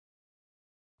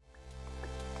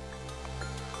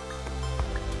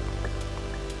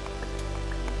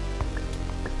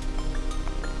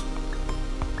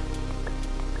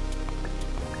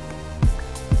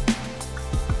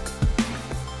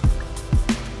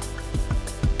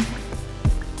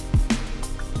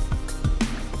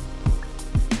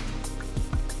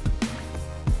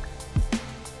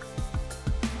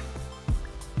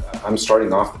I'm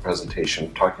starting off the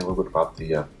presentation talking a little bit about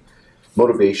the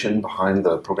motivation behind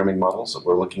the programming models that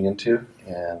we're looking into,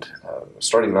 and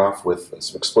starting off with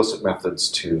some explicit methods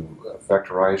to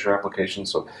vectorize your application.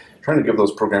 So trying to give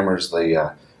those programmers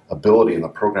the ability in the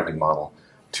programming model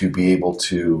to be able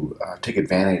to take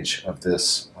advantage of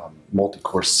this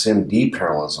multi-core SIMD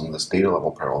parallelism, this data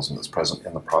level parallelism that's present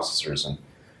in the processors in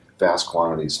vast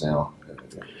quantities now.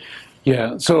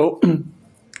 Yeah, so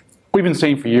we've been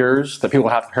saying for years that people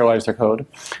have to parallelize their code,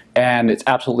 and it's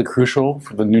absolutely crucial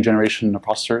for the new generation of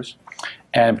processors.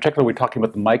 And in particular, we're talking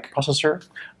about the Mike processor,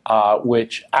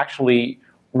 which actually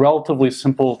relatively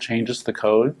simple changes to the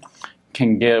code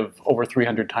can give over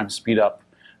 300 times speed up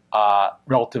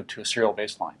relative to a serial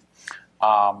baseline.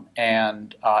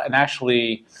 And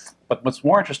actually, but what's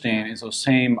more interesting is those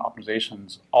same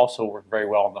optimizations also work very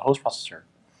well on the host processor.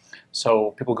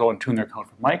 So people go and tune their code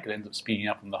for Mike, it ends up speeding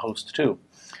up on the host too.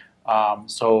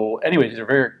 So anyway, these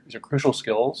are crucial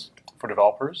skills for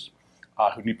developers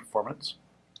who need performance.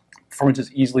 Performance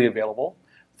is easily available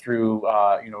through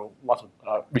lots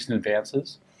of recent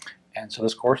advances, and so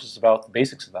this course is about the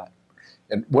basics of that.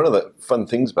 And one of the fun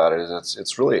things about it is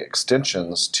it's really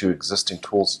extensions to existing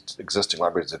tools, existing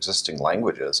libraries, existing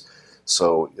languages.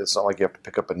 So it's not like you have to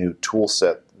pick up a new tool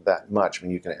set that much. I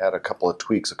mean, you can add a couple of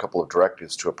tweaks, a couple of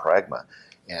directives to a pragma,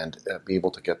 and be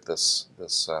able to get this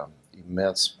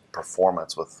immense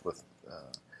performance with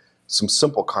some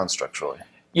simple constructs, really.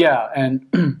 Yeah,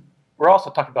 and we're also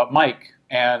talking about Mike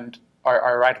and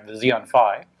our ride of the Xeon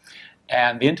Phi.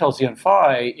 And the Intel Xeon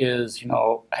Phi is,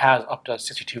 has up to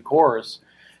 62 cores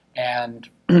and,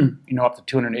 up to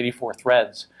 284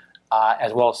 threads,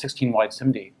 as well as 16 wide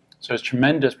SIMD. So there's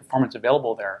tremendous performance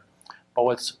available there. But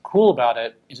what's cool about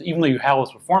it is even though you have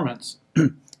this performance,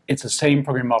 it's the same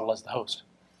programming model as the host.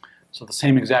 So the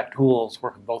same exact tools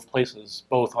work in both places,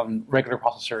 both on regular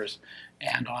processors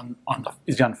and on the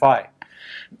Xeon Phi.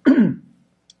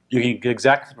 You can get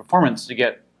exactly the performance to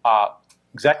get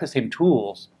exactly the same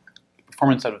tools,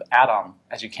 performance out of Atom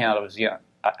as you can out of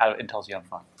Intel Xeon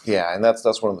Phi. Yeah, and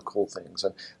that's one of the cool things.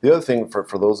 And the other thing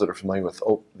for those that are familiar with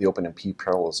the OpenMP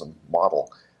parallelism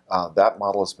model, that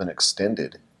model has been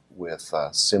extended with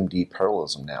SIMD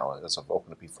parallelism now as of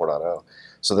OpenMP 4.0.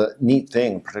 So the neat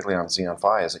thing, particularly on Xeon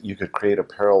Phi, is that you could create a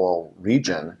parallel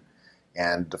region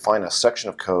and define a section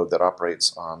of code that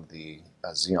operates on the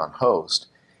Xeon host,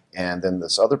 and then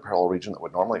this other parallel region that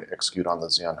would normally execute on the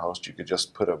Xeon host, you could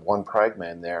just put one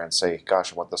pragma in there and say,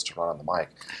 gosh, I want this to run on the mic.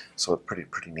 So it's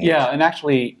pretty neat. Yeah, and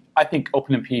actually, I think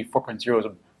OpenMP 4.0 is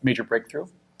a major breakthrough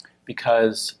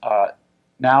because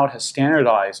now it has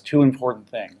standardized two important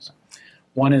things.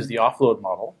 One is the offload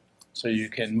model, so you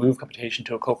can move computation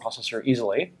to a coprocessor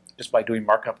easily just by doing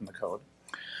markup in the code.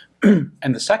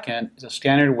 And the second is a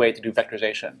standard way to do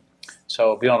vectorization.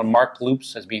 So being able to mark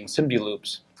loops as being SIMD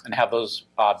loops and have those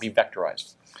be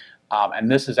vectorized. And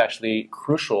this is actually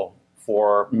crucial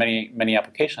for many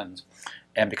applications.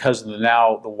 And because of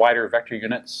the wider vector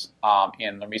units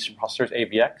in the recent processors,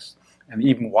 AVX, and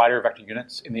even wider vector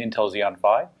units in the Intel Xeon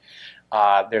Phi,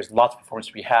 there's lots of performance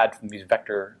to be had from these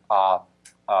vector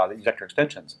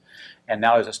extensions. And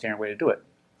now there's a standard way to do it.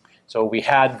 So we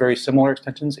had very similar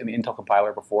extensions in the Intel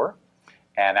compiler before.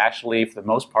 And actually, for the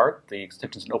most part, the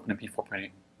extensions in OpenMP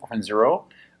 4.0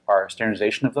 are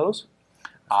standardization of those.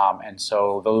 And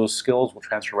so those skills will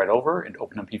transfer right over into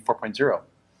OpenMP 4.0.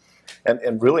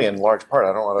 And really, in large part,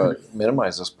 I don't want to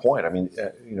minimize this point. I mean,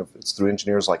 it's through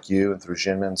engineers like you and through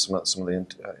Jinmin, some of the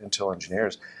Intel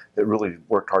engineers that really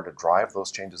worked hard to drive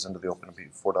those changes into the OpenMP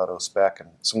 4.0 spec, and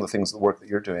some of the things, the work that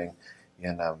you're doing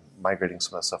in migrating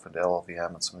some of that stuff into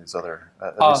LLVM and some of these other,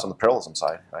 at least on the parallelism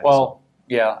side. Right? Well,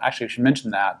 yeah, actually, I should mention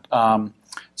that.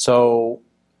 Some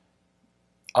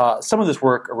of this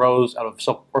work arose out of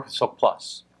work with Silk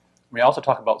Plus. We also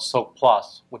talk about Silk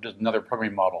Plus, which is another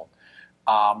programming model.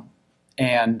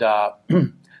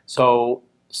 So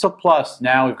Silk Plus,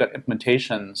 now we've got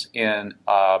implementations in,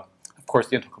 of course,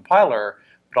 the Intel compiler,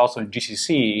 but also in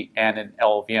GCC and in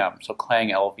LLVM, so Clang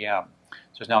LLVM.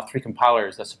 So there's now 3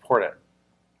 compilers that support it.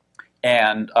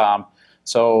 And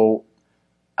so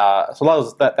a lot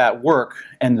of that work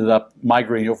ended up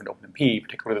migrating over to OpenMP,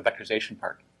 particularly the vectorization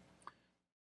part.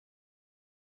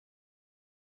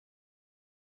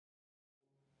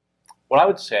 What I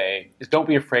would say is don't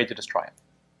be afraid to just try it,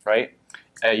 right?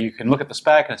 You can look at the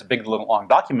spec and it's a big, long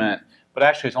document, but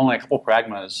actually it's only a couple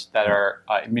pragmas that are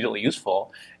immediately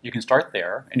useful. You can start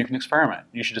there and you can experiment.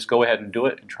 You should just go ahead and do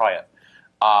it and try it.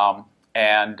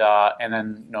 And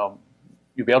then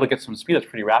you'll be able to get some speed ups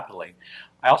pretty rapidly.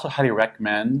 I also highly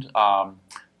recommend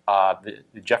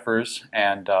the Jeffers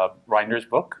and Reinder's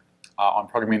book on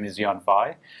programming the Xeon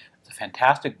Phi. It's a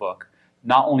fantastic book,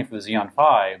 not only for the Xeon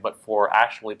Phi, but for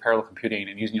actually parallel computing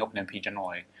and using OpenMP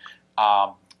generally.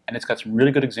 And it's got some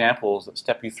really good examples that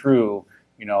step you through,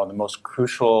 the most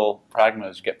crucial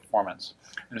pragmas to get performance.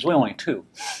 And there's really only two.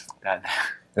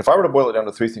 If I were to boil it down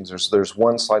to three things, there's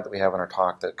one slide that we have in our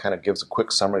talk that kind of gives a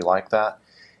quick summary like that.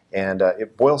 And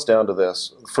it boils down to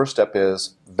this. The first step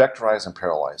is vectorize and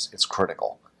parallelize. It's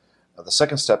critical. The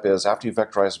second step is after you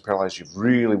vectorize and parallelize, you've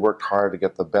really worked hard to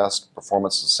get the best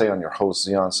performance, say on your host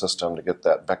Xeon system, to get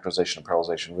that vectorization and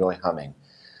parallelization really humming.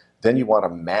 Then you want to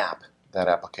map that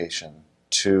application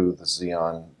to the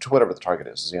Xeon, to whatever the target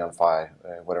is, Xeon Phi,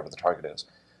 whatever the target is.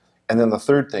 And then the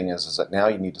third thing is that now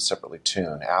you need to separately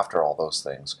tune after all those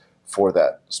things for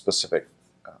that specific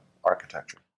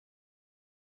architecture.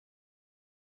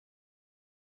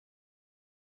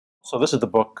 So this is the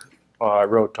book I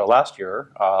wrote last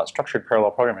year, Structured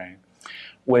Parallel Programming,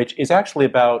 which is actually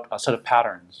about a set of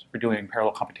patterns for doing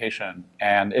parallel computation.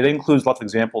 And it includes lots of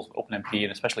examples of OpenMP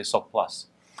and especially Silk Plus.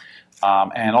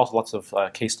 And also lots of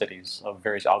case studies of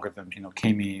various algorithms,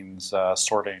 k-means,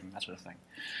 sorting, that sort of thing.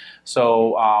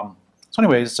 So,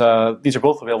 anyways, these are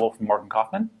both available from Morgan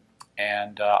Kaufman,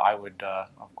 and I would,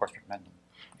 of course, recommend them.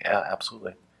 Yeah,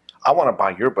 absolutely. I want to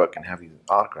buy your book and have you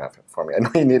autograph it for me. I know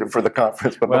you need it for the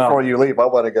conference, but before you leave, I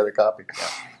want to get a copy. Yeah.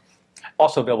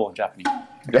 Also available in Japanese.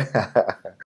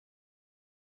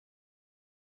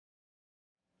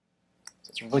 So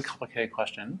it's a really complicated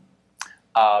question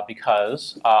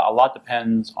because a lot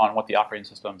depends on what the operating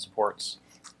system supports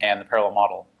and the parallel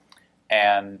model.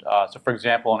 And so, for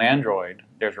example, in Android,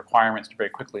 there's requirements to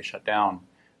very quickly shut down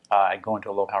and go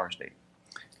into a low power state.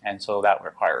 And so that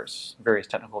requires various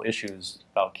technical issues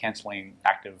about canceling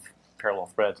active parallel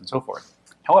threads and so forth.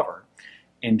 However,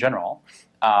 in general,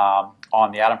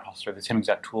 on the Atom processor, the same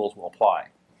exact tools will apply.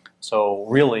 So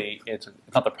really, it's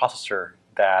not the processor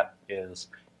that is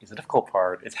the difficult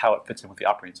part, it's how it fits in with the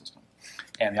operating system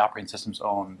and the operating system's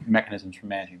own mechanisms for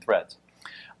managing threads.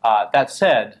 That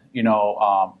said,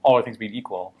 all other things being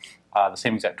equal, the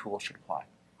same exact tools should apply.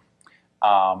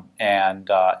 And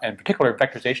in particular,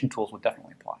 vectorization tools would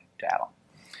definitely apply to Atom.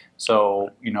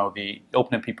 So, the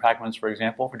OpenMP pragmas, for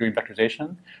example, for doing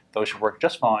vectorization, those should work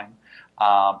just fine,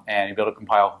 and you'll be able to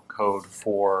compile code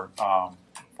for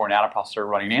an Atom processor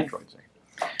running Android,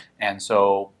 say. And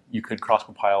so you could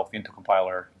cross-compile with the Intel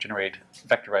compiler, generate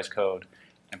vectorized code,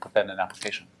 and put that in an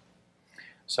application.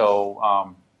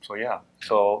 So, yeah.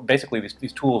 So basically,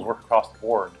 these tools work across the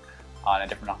board on a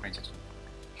different operating system.